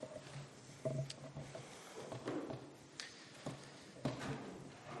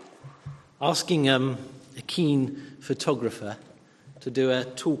asking a keen photographer to do a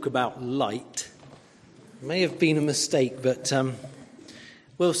talk about light may have been a mistake, but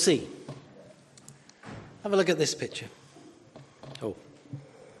we'll see. Have a look at this picture. Oh.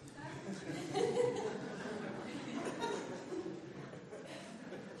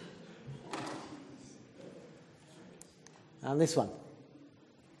 And this one.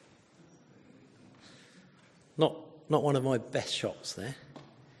 Not one of my best shots there.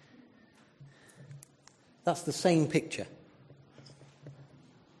 That's the same picture.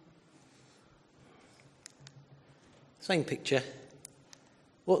 Same picture.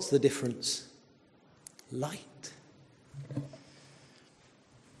 What's the difference? Light.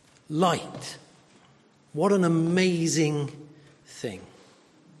 Light. What an amazing thing.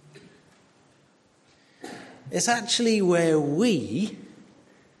 It's actually where we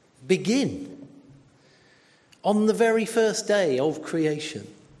begin. On the very first day of creation,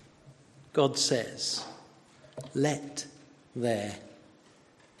 God says, "Let there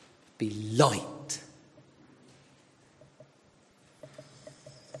be light."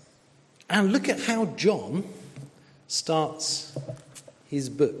 And look at how John starts his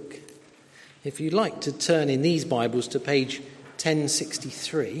book. If you'd like to turn in these Bibles to page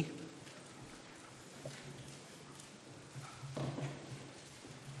 1063.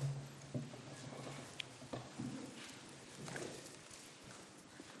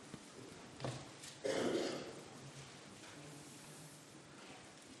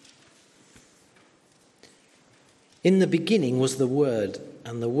 In the beginning was the Word,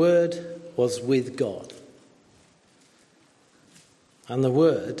 and the Word was with God. And the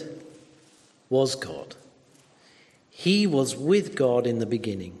Word was God. He was with God in the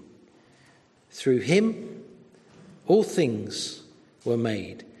beginning. Through him, all things were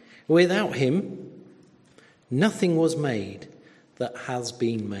made. Without him, nothing was made that has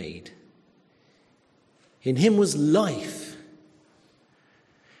been made. In him was life,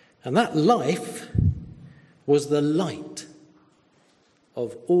 and that life was the light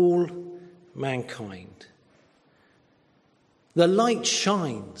of all mankind. The light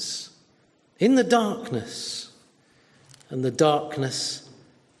shines in the darkness, and the darkness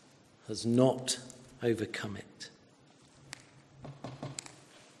has not overcome it.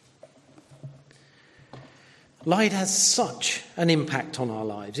 Light has such an impact on our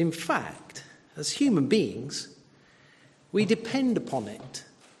lives. In fact, as human beings, we depend upon it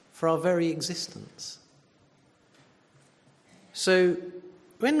for our very existence. So,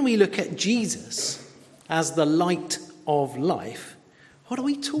 when we look at Jesus as the light of life, what are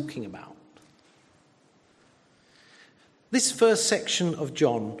we talking about? This first section of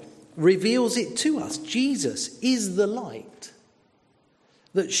John reveals it to us. Jesus is the light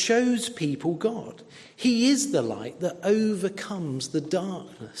that shows people God. He is the light that overcomes the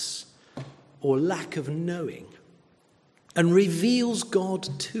darkness or lack of knowing and reveals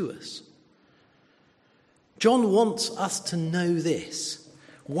God to us. John wants us to know this.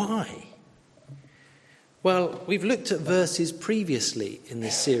 Why? Well, we've looked at verses previously in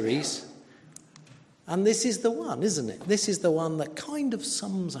this series, and this is the one, isn't it? This is the one that kind of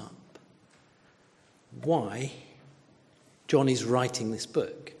sums up why John is writing this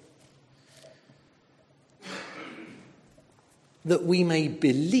book. That we may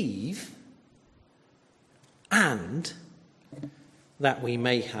believe and that we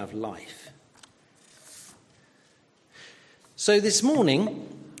may have life. So this morning,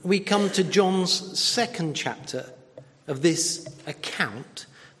 we come to John's second chapter of this account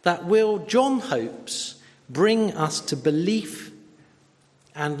that will, John hopes, bring us to belief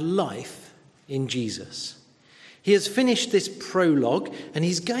and life in Jesus. He has finished this prologue, and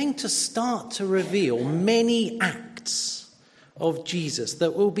he's going to start to reveal many acts of Jesus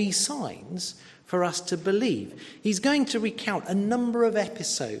that will be signs for us to believe. He's going to recount a number of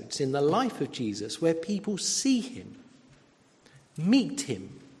episodes in the life of Jesus where people see him, meet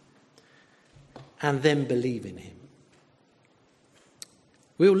him, and then believe in him.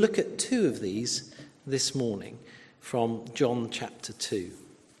 We'll look at two of these this morning from John chapter 2.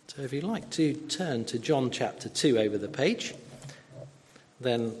 So if you'd like to turn to John chapter 2 over the page,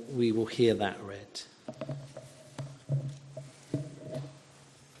 then we will hear that read.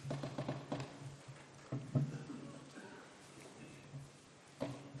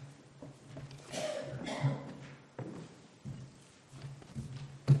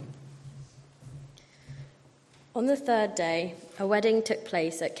 On the third day, a wedding took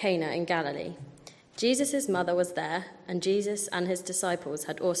place at Cana in Galilee. Jesus' mother was there, and Jesus and his disciples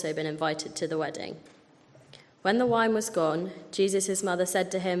had also been invited to the wedding. When the wine was gone, Jesus' mother said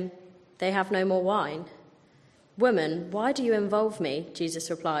to him, "They have no more wine." "Woman, why do you involve me?"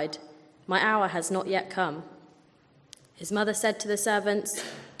 Jesus replied. My hour has not yet come." His mother said to the servants,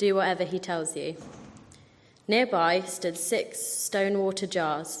 "Do whatever he tells you." Nearby stood 6 stone water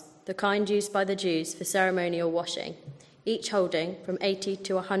jars, the kind used by the Jews for ceremonial washing, each holding from 80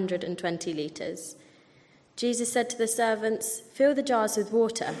 to 120 litres. Jesus said to the servants, "Fill the jars with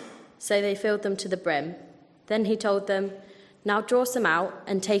water." So they filled them to the brim. Then he told them, "Now draw some out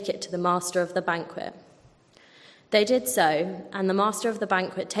and take it to the master of the banquet." They did so, and the master of the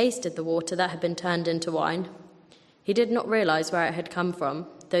banquet tasted the water that had been turned into wine. He did not realize where it had come from,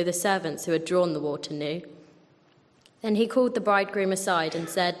 though the servants who had drawn the water knew. Then he called the bridegroom aside and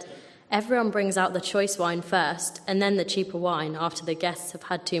said, "Everyone brings out the choice wine first, and then the cheaper wine after the guests have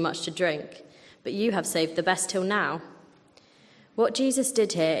had too much to drink. But you have saved the best till now." What Jesus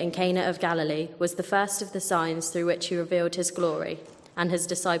did here in Cana of Galilee was the first of the signs through which he revealed his glory, and his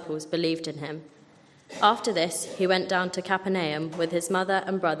disciples believed in him. After this, he went down to Capernaum with his mother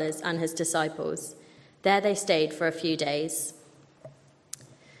and brothers and his disciples. There they stayed for a few days.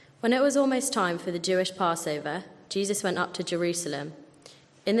 When it was almost time for the Jewish Passover, Jesus went up to Jerusalem.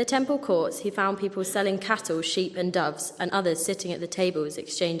 In the temple courts, he found people selling cattle, sheep, and doves, and others sitting at the tables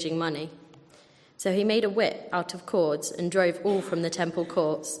exchanging money. So he made a whip out of cords and drove all from the temple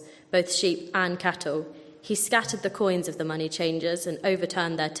courts, both sheep and cattle. He scattered the coins of the money changers and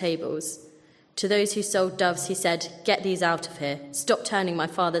overturned their tables. To those who sold doves, he said, "Get these out of here. Stop turning my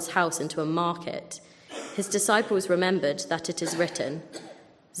Father's house into a market." His disciples remembered that it is written,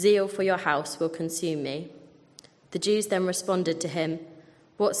 "Zeal for your house will consume me." The Jews then responded to him,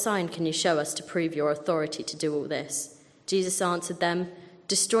 "What sign can you show us to prove your authority to do all this?" Jesus answered them,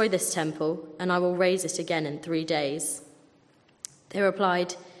 "Destroy this temple, and I will raise it again in 3 days." They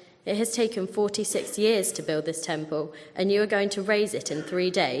replied, "It has taken 46 years to build this temple, and you are going to raise it in 3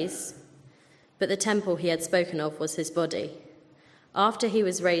 days?" But the temple he had spoken of was his body. After he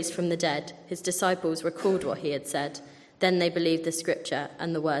was raised from the dead, his disciples recalled what he had said. Then they believed the scripture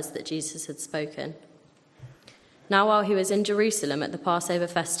and the words that Jesus had spoken. Now, while he was in Jerusalem at the Passover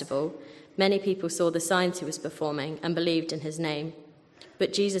festival, many people saw the signs he was performing and believed in his name.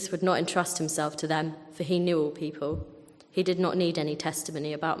 But Jesus would not entrust himself to them, for he knew all people. He did not need any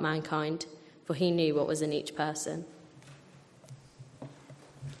testimony about mankind, for he knew what was in each person.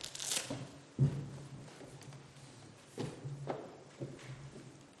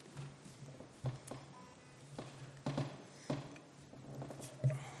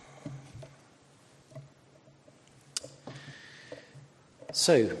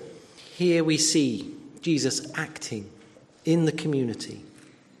 So, here we see Jesus acting in the community.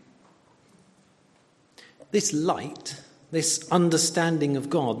 This light, this understanding of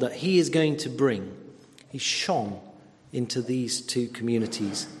God that he is going to bring, he shone into these 2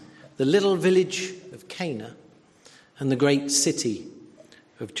 communities, the little village of Cana and the great city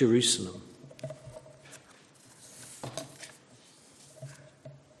of Jerusalem.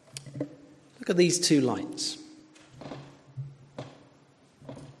 Look at these 2 lights.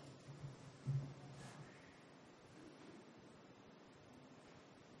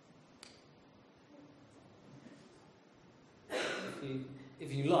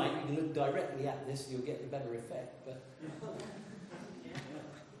 If you like, you can look directly at this, you'll get a better effect. But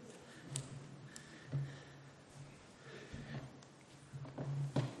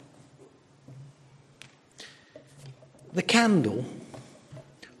the candle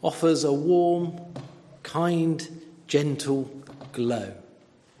offers a warm, kind, gentle glow.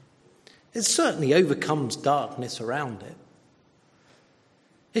 It certainly overcomes darkness around it.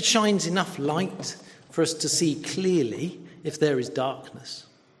 It shines enough light for us to see clearly if there is darkness.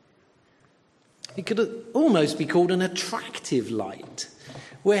 It could almost be called an attractive light.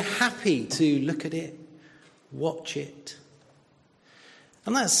 We're happy to look at it, watch it.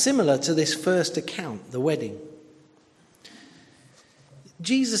 And that's similar to this first account, the wedding.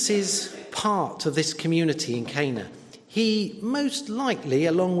 Jesus is part of this community in Cana. He most likely,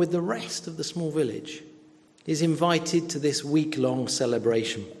 along with the rest of the small village, is invited to this week-long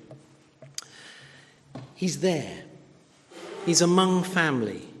celebration. He's there. He's among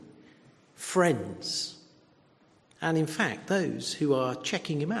family, friends, and in fact those who are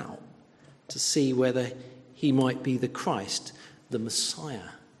checking him out to see whether he might be the Christ, the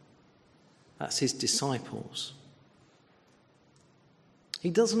Messiah. That's his disciples. He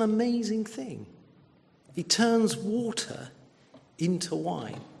does an amazing thing. He turns water into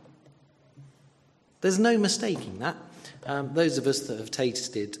wine. There's no mistaking that. Those of us that have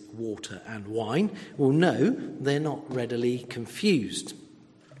tasted water and wine will know they're not readily confused.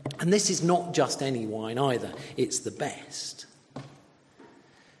 And this is not just any wine either, it's the best.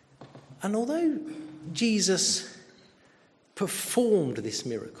 And although Jesus performed this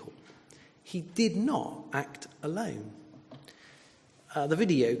miracle, he did not act alone. The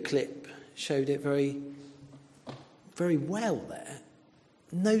video clip showed it very, very well there.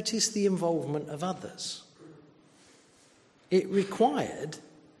 Notice the involvement of others. It required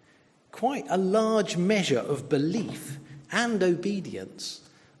quite a large measure of belief and obedience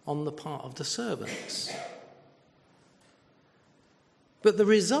on the part of the servants. But the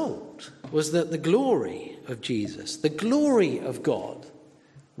result was that the glory of Jesus, the glory of God,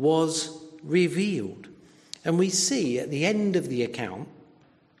 was revealed. And we see at the end of the account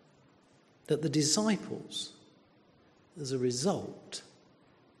that the disciples, as a result,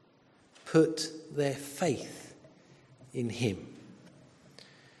 put their faith in him.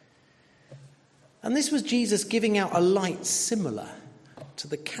 And this was Jesus giving out a light similar to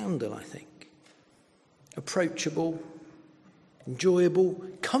the candle, I think. Approachable, enjoyable,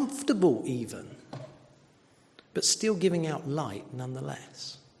 comfortable even, but still giving out light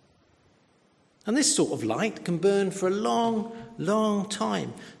nonetheless. And this sort of light can burn for a long, long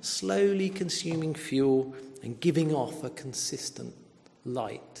time, slowly consuming fuel and giving off a consistent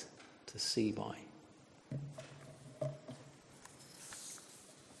light to see by.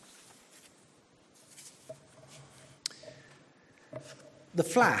 The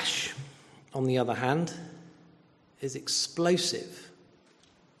flash, on the other hand, is explosive.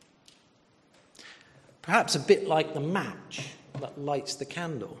 Perhaps a bit like the match that lights the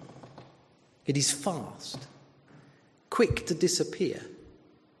candle. It is fast, quick to disappear,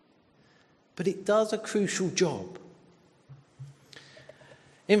 but it does a crucial job.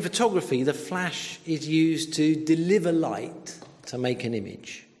 In photography, the flash is used to deliver light to make an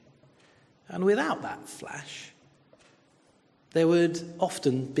image. And without that flash, there would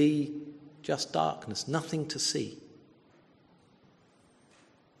often be just darkness, nothing to see.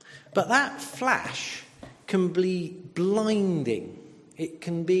 But that flash can be blinding. It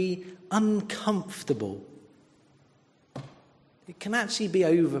can be uncomfortable. It can actually be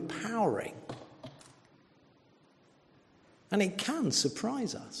overpowering. And it can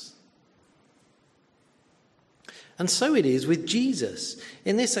surprise us. And so it is with Jesus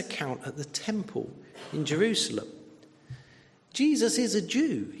in this account at the temple in Jerusalem. Jesus is a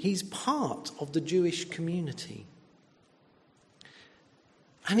Jew. He's part of the Jewish community.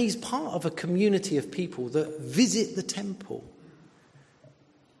 And he's part of a community of people that visit the temple.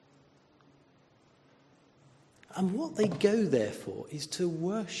 And what they go there for is to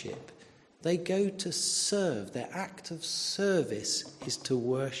worship. They go to serve. Their act of service is to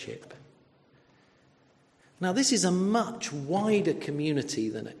worship. Now, this is a much wider community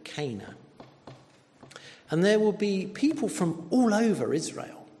than at Cana. And there will be people from all over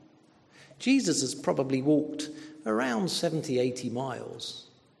Israel. Jesus has probably walked around 70, 80 miles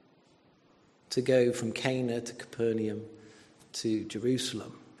to go from Cana to Capernaum to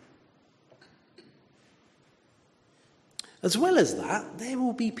Jerusalem. As well as that, there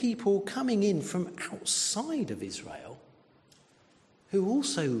will be people coming in from outside of Israel who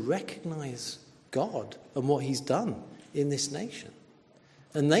also recognise God and what he's done in this nation.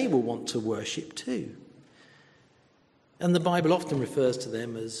 And they will want to worship too. And the Bible often refers to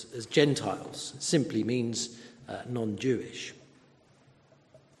them as Gentiles. It simply means non-Jewish.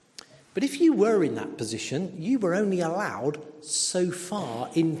 But if you were in that position, you were only allowed so far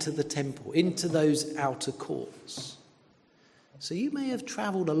into the temple, into those outer courts. So you may have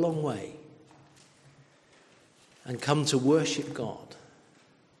travelled a long way and come to worship God.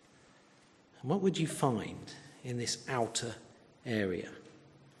 And what would you find in this outer area?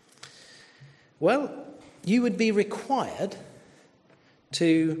 Well, you would be required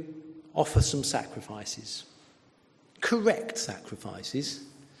to offer some sacrifices, correct sacrifices.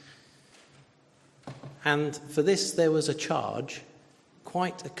 And for this there was a charge,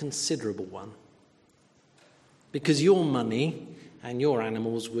 quite a considerable one, because your money and your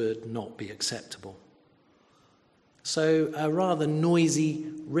animals would not be acceptable. So a rather noisy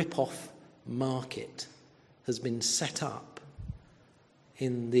rip-off market has been set up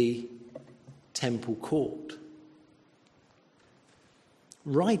in the temple court,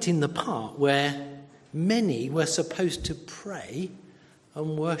 right in the part where many were supposed to pray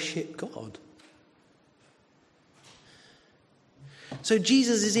and worship God. So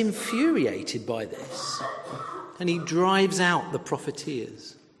Jesus is infuriated by this, and he drives out the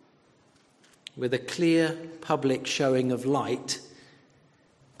profiteers with a clear public showing of light,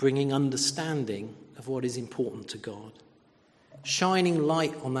 bringing understanding of what is important to God, shining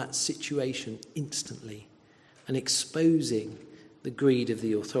light on that situation instantly and exposing the greed of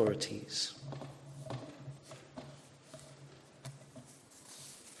the authorities.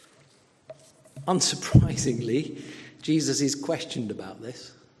 Unsurprisingly, Jesus is questioned about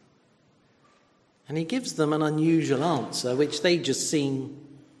this. And he gives them an unusual answer, which they just seem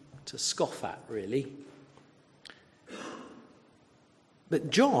to scoff at, really. But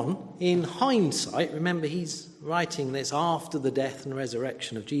John, in hindsight, remember he's writing this after the death and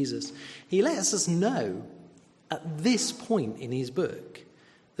resurrection of Jesus, he lets us know at this point in his book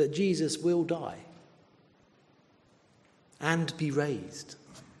that Jesus will die and be raised.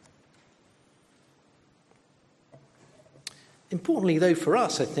 Importantly, though, for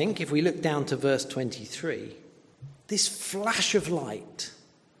us, I think, if we look down to verse 23, this flash of light,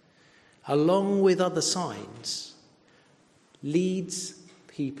 along with other signs, leads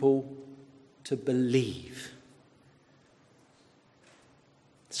people to believe.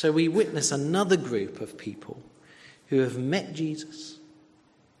 So we witness another group of people who have met Jesus,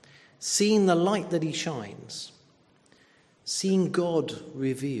 seen the light that he shines, seen God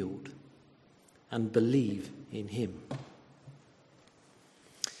revealed, and believe in him.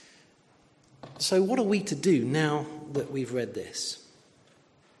 So what are we to do now that we've read this?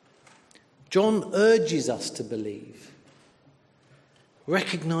 John urges us to believe,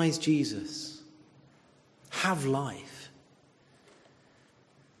 recognize Jesus, have life.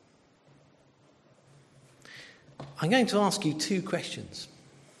 I'm going to ask you two questions.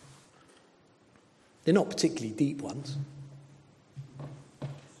 They're not particularly deep ones.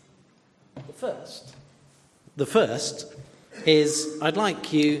 The first is I'd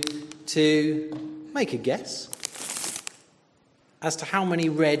like you to make a guess as to how many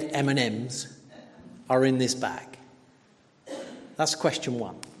red M&Ms are in this bag. That's question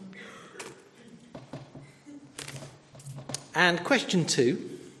one. And question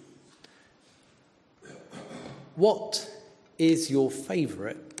two, what is your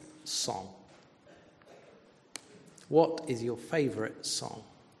favourite song? What is your favourite song?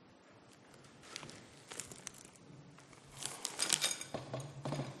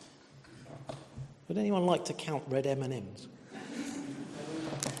 Would anyone like to count red M&Ms?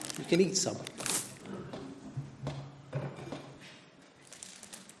 You can eat some.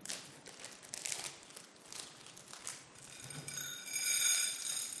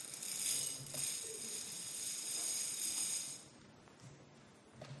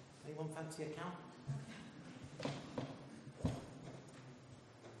 Anyone fancy a count?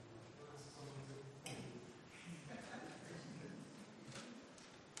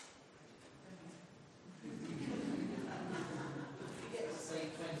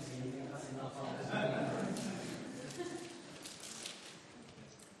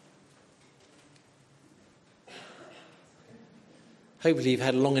 Hopefully you've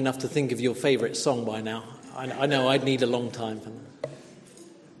had long enough to think of your favourite song by now. I know I'd need a long time for that.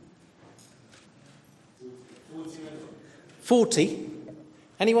 40?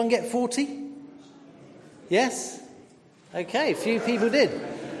 Anyone get 40? Yes? Okay, a few people did.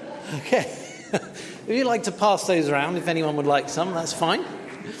 Okay. If you'd like to pass those around, if anyone would like some, that's fine.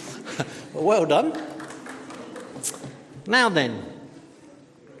 Well done. Now then.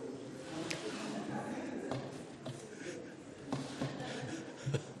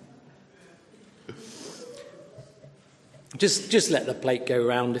 Just let the plate go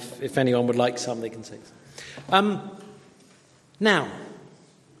round. If anyone would like some, they can say so. Now,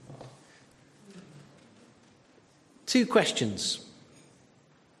 two questions.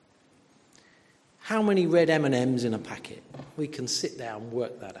 How many red M&Ms in a packet? We can sit down and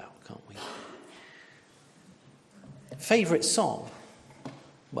work that out, can't we? Favourite song?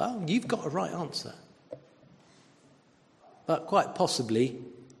 Well, you've got a right answer. But quite possibly,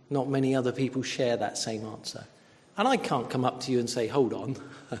 not many other people share that same answer. And I can't come up to you and say, hold on,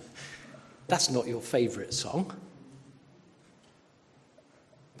 that's not your favourite song.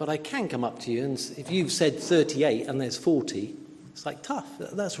 But I can come up to you and if you've said 38 and there's 40, it's like tough.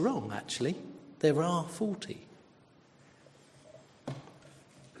 That's wrong, actually. There are 40.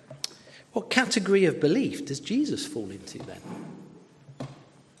 What category of belief does Jesus fall into then?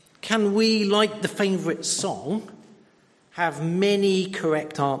 Can we, like the favourite song, have many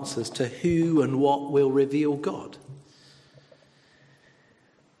correct answers to who and what will reveal God?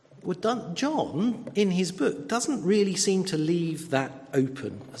 Well, John, in his book, doesn't really seem to leave that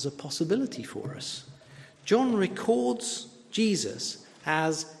open as a possibility for us. John records Jesus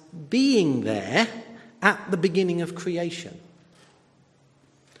as being there at the beginning of creation,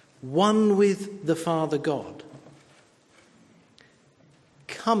 one with the Father God,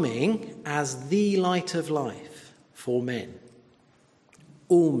 coming as the light of life for men,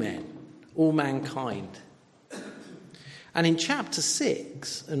 all mankind. And in chapter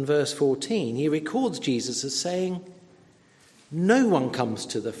 6 and verse 14, he records Jesus as saying, "No one comes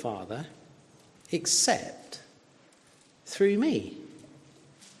to the Father except through me."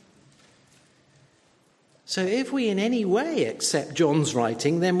 So if we in any way accept John's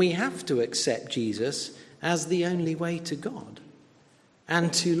writing, then we have to accept Jesus as the only way to God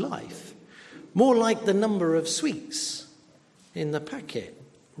and to life. More like the number of sweets in the packet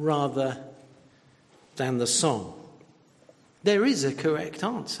rather than the song. There is a correct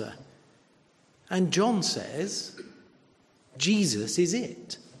answer. And John says, Jesus is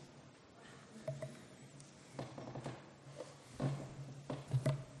it.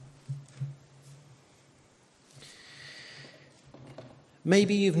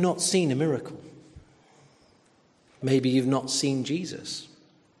 Maybe you've not seen a miracle. Maybe you've not seen Jesus.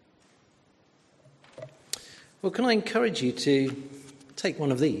 Well, can I encourage you to take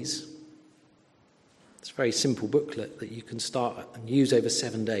one of these? It's a very simple booklet that you can start and use over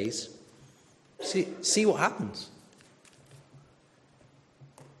 7 days. See what happens.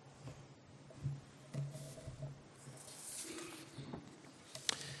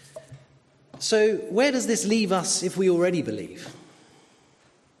 So, where does this leave us if we already believe?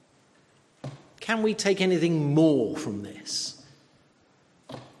 Can we take anything more from this?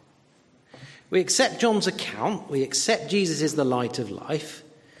 We accept John's account. We accept Jesus is the light of life.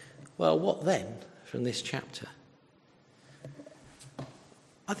 Well, what then from this chapter?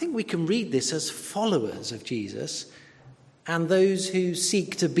 I think we can read this as followers of Jesus and those who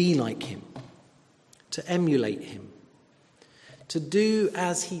seek to be like him, to emulate him, to do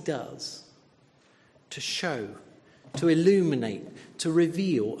as he does, to show, to illuminate, to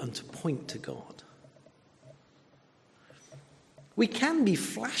reveal and to point to God. We can be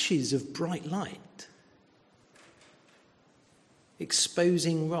flashes of bright light,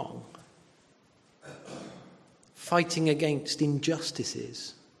 exposing wrong, fighting against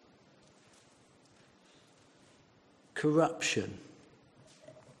injustices, corruption,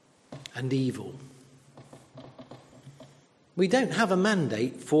 and evil. We don't have a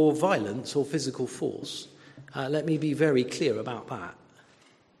mandate for violence or physical force. Let me be very clear about that.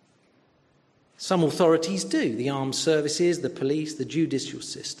 Some authorities do, the armed services, the police, the judicial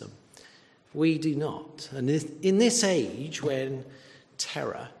system. We do not. And in this age when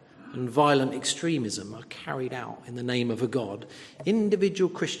terror and violent extremism are carried out in the name of a God, individual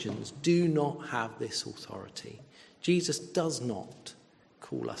Christians do not have this authority. Jesus does not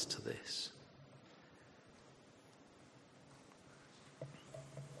call us to this.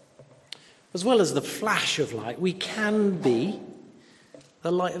 As well as the flash of light, we can be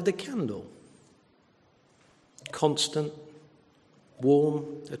the light of the candle. Constant, warm,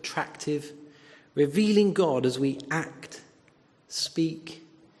 attractive, revealing God as we act, speak,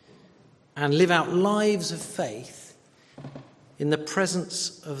 and live out lives of faith in the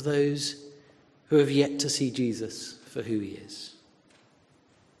presence of those who have yet to see Jesus for who he is.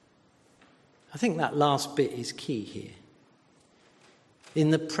 I think that last bit is key here.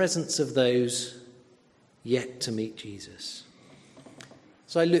 In the presence of those yet to meet Jesus.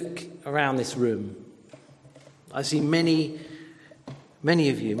 As I look around this room, I see many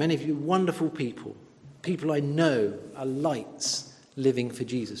of you wonderful people I know are lights living for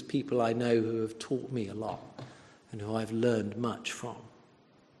Jesus, people I know who have taught me a lot and who I've learned much from.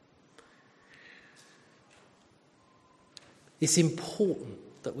 It's important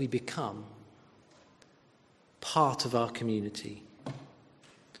that we become part of our community,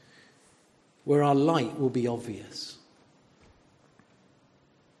 where our light will be obvious.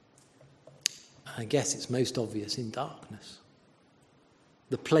 I guess it's most obvious in darkness,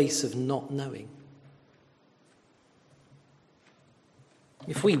 the place of not knowing.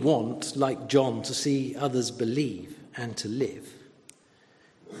 If we want, like John, to see others believe and to live,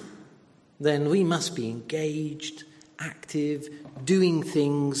 then we must be engaged, active, doing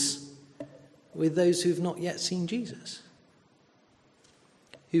things with those who've not yet seen Jesus,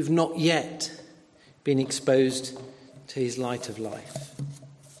 who've not yet been exposed to his light of life.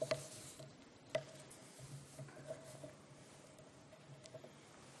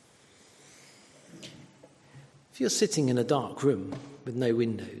 If you're sitting in a dark room with no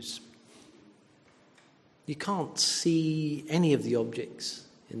windows, you can't see any of the objects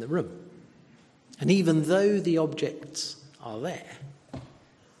in the room. And even though the objects are there,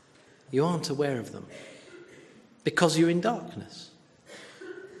 you aren't aware of them because you're in darkness.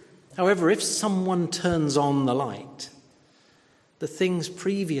 However, if someone turns on the light, the things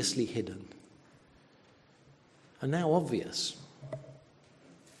previously hidden are now obvious.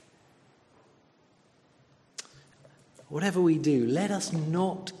 Whatever we do, let us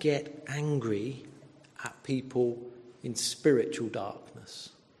not get angry at people in spiritual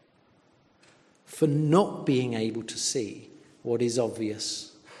darkness for not being able to see what is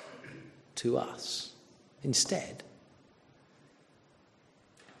obvious to us. Instead,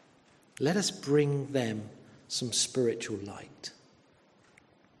 let us bring them some spiritual light.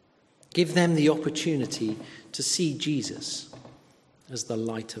 Give them the opportunity to see Jesus as the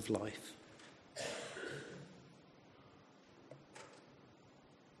light of life.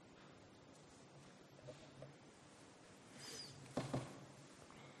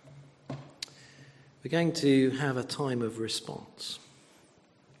 We're going to have a time of response.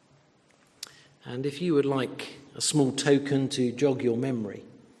 And if you would like a small token to jog your memory,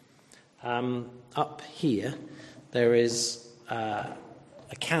 up here there is a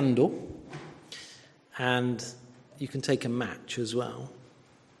candle, and you can take a match as well.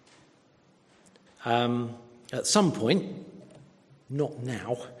 At some point, not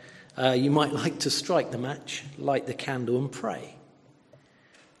now, you might like to strike the match, light the candle and pray.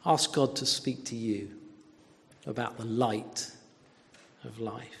 Ask God to speak to you about the light of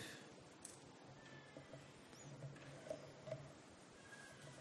life.